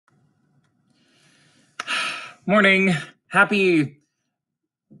Morning. Happy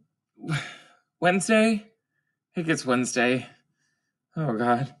Wednesday. I think it's Wednesday. Oh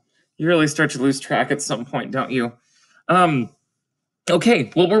God. You really start to lose track at some point, don't you?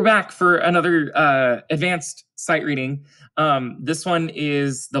 Okay, well, we're back for another advanced sight reading. This one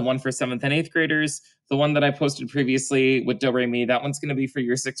is the one for 7th and 8th graders. The one that I posted previously with Do Re Mi, that one's going to be for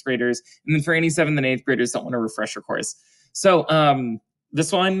your 6th graders. And then for any 7th and 8th graders that want a refresher course. So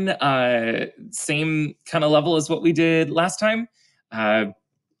this one, same kind of level as what we did last time. I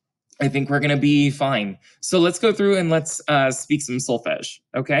think we're going to be fine. So let's go through and let's speak some solfege,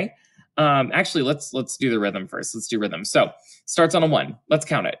 okay? Actually, let's do the rhythm first. Let's do rhythm. So starts on a 1. Let's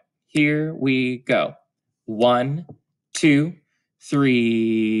count it. Here we go. 1, 2,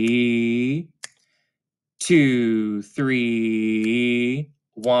 3. 2, 3.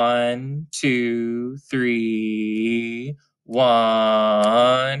 1, 2, 3.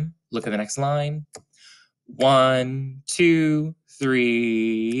 1. Look at the next line. 1, 2,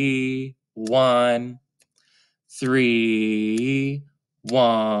 3. 1, 3.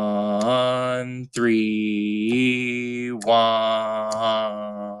 1, 3.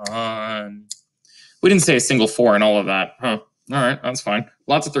 1. We didn't say a single 4 in all of that, huh? All right, that's fine.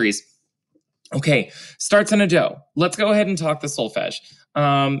 Lots of 3s. Okay, starts in a do. Let's go ahead and talk the solfege.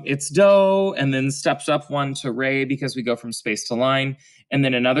 It's do, and then steps up 1 to re because we go from space to line, and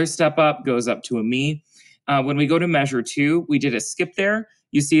then another step up goes up to a mi. When we go to measure 2, we did a skip there.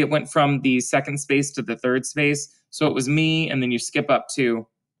 You see it went from the 2nd space to the 3rd space, so it was mi, and then you skip up to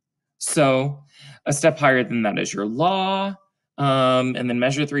so. A step higher than that is your la, and then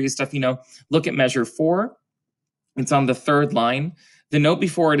measure 3 is stuff you know. Look at measure 4. It's on the 3rd line. The note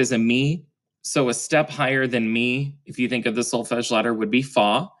before it is a mi. So a step higher than mi, if you think of the solfege ladder, would be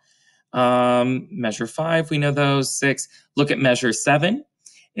fa. Measure 5, we know those. 6. Look at measure 7.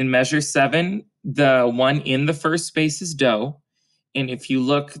 In measure 7, the one in the first space is do. And if you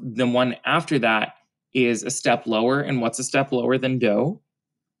look, the one after that is a step lower. And what's a step lower than do?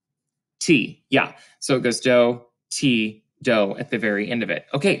 T. Yeah. So it goes do, T, do at the very end of it.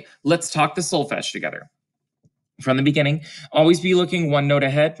 Okay, let's talk the solfege together. From the beginning, always be looking one note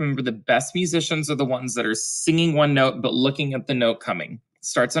ahead. Remember, the best musicians are the ones that are singing one note, but looking at the note coming.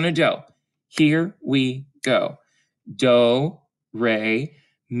 Starts on a do. Here we go. Do, re,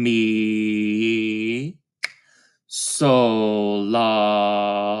 mi, sol,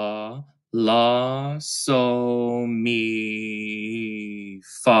 la, so, mi,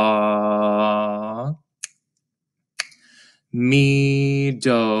 fa, mi,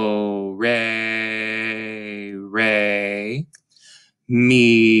 do, re,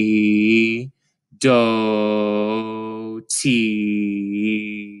 mi, do,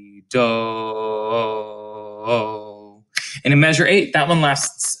 ti, do. And in measure 8, that one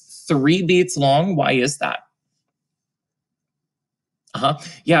lasts 3 beats long. Why is that?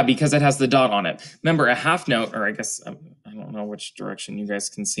 Yeah, because it has the dot on it. Remember, a half note, or I guess, I don't know which direction you guys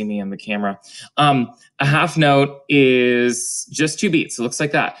can see me in the camera. A half note is just 2 beats. It looks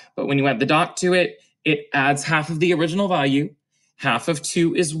like that. But when you add the dot to it, it adds half of the original value. Half of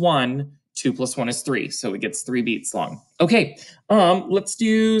 2 is 1. 2 plus 1 is 3. So it gets 3 beats long. Okay, let's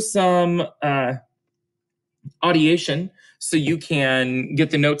do some audiation so you can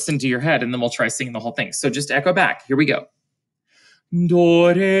get the notes into your head, and then we'll try singing the whole thing. So just echo back. Here we go. Do,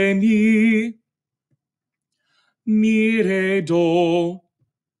 re, mi, re, do,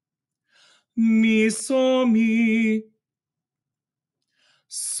 mi, so,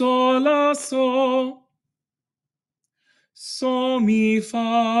 la, so, mi,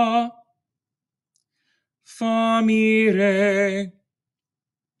 fa, mi, re,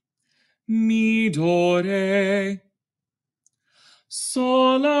 mi, do, re,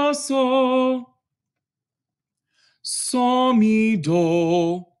 la, so, mi,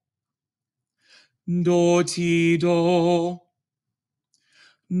 do, ti, do,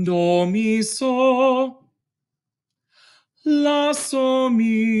 mi, so, la, so,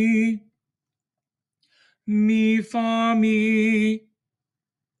 mi, fa, mi,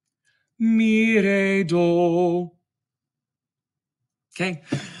 re, do. Okay,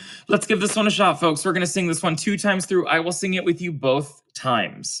 let's give this one a shot, folks. We're going to sing this one 2 times through. I will sing it with you both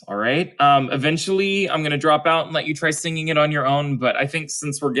times, all right? Eventually, I'm going to drop out and let you try singing it on your own, but I think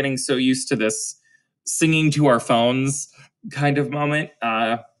since we're getting so used to this singing to our phones kind of moment,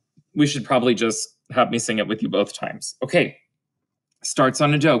 we should probably just have me sing it with you both times. Okay, starts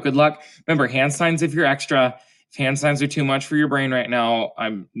on a do. Good luck. Remember, hand signs if you're extra. If hand signs are too much for your brain right now,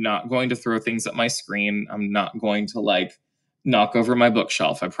 I'm not going to throw things at my screen. I'm not going to knock over my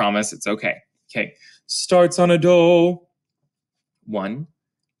bookshelf. I promise it's okay. Okay, starts on a do. 1,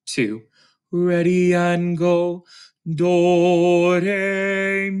 2, ready and go. Do,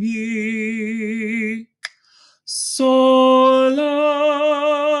 re, mi. Sol,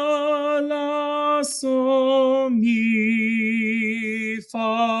 la, so, mi,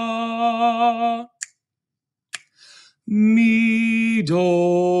 fa. Mi,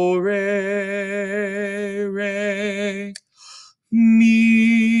 do, re,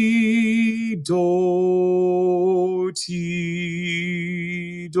 mi, do,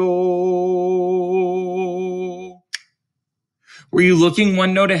 ti, do. Were you looking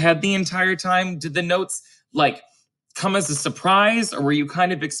one note ahead the entire time? Did the notes like come as a surprise, or were you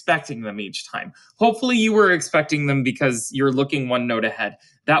kind of expecting them each time? Hopefully you were expecting them because you're looking one note ahead.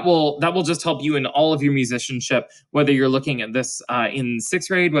 That will just help you in all of your musicianship, whether you're looking at this in 6th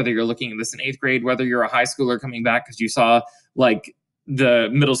grade, whether you're looking at this in 8th grade, whether you're a high schooler coming back because you saw like the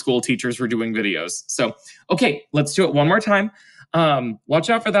middle school teachers were doing videos. So, okay, let's do it one more time. Watch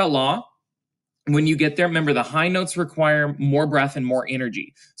out for that law. When you get there, remember the high notes require more breath and more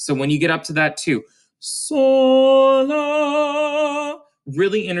energy. So when you get up to that too, sol, la,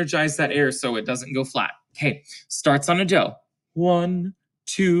 really energize that air so it doesn't go flat. Okay, starts on a do. 1,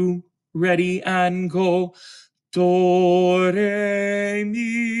 2, ready and go. Do, re,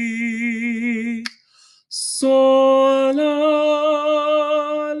 mi. Sol, la,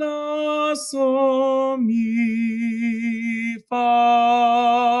 so, mi,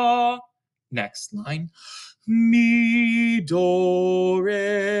 fa. Next line. Mi, do,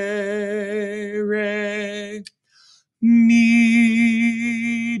 re,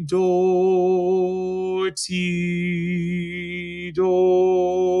 mi, do, ti, do.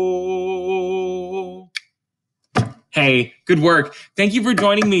 Hey, good work. Thank you for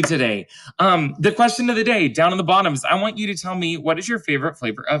joining me today. The question of the day, down on the bottoms, I want you to tell me, what is your favorite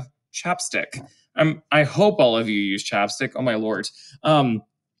flavor of chapstick? I hope all of you use chapstick. Oh my Lord.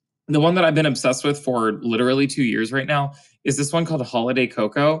 The one that I've been obsessed with for literally 2 years right now is this one called Holiday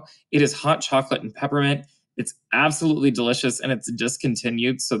Cocoa. It is hot chocolate and peppermint. It's absolutely delicious, and it's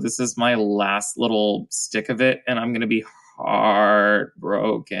discontinued. So this is my last little stick of it, and I'm going to be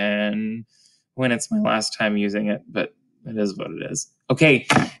heartbroken when it's my last time using it, but it is what it is. Okay,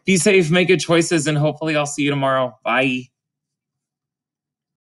 be safe, make good choices, and hopefully I'll see you tomorrow. Bye.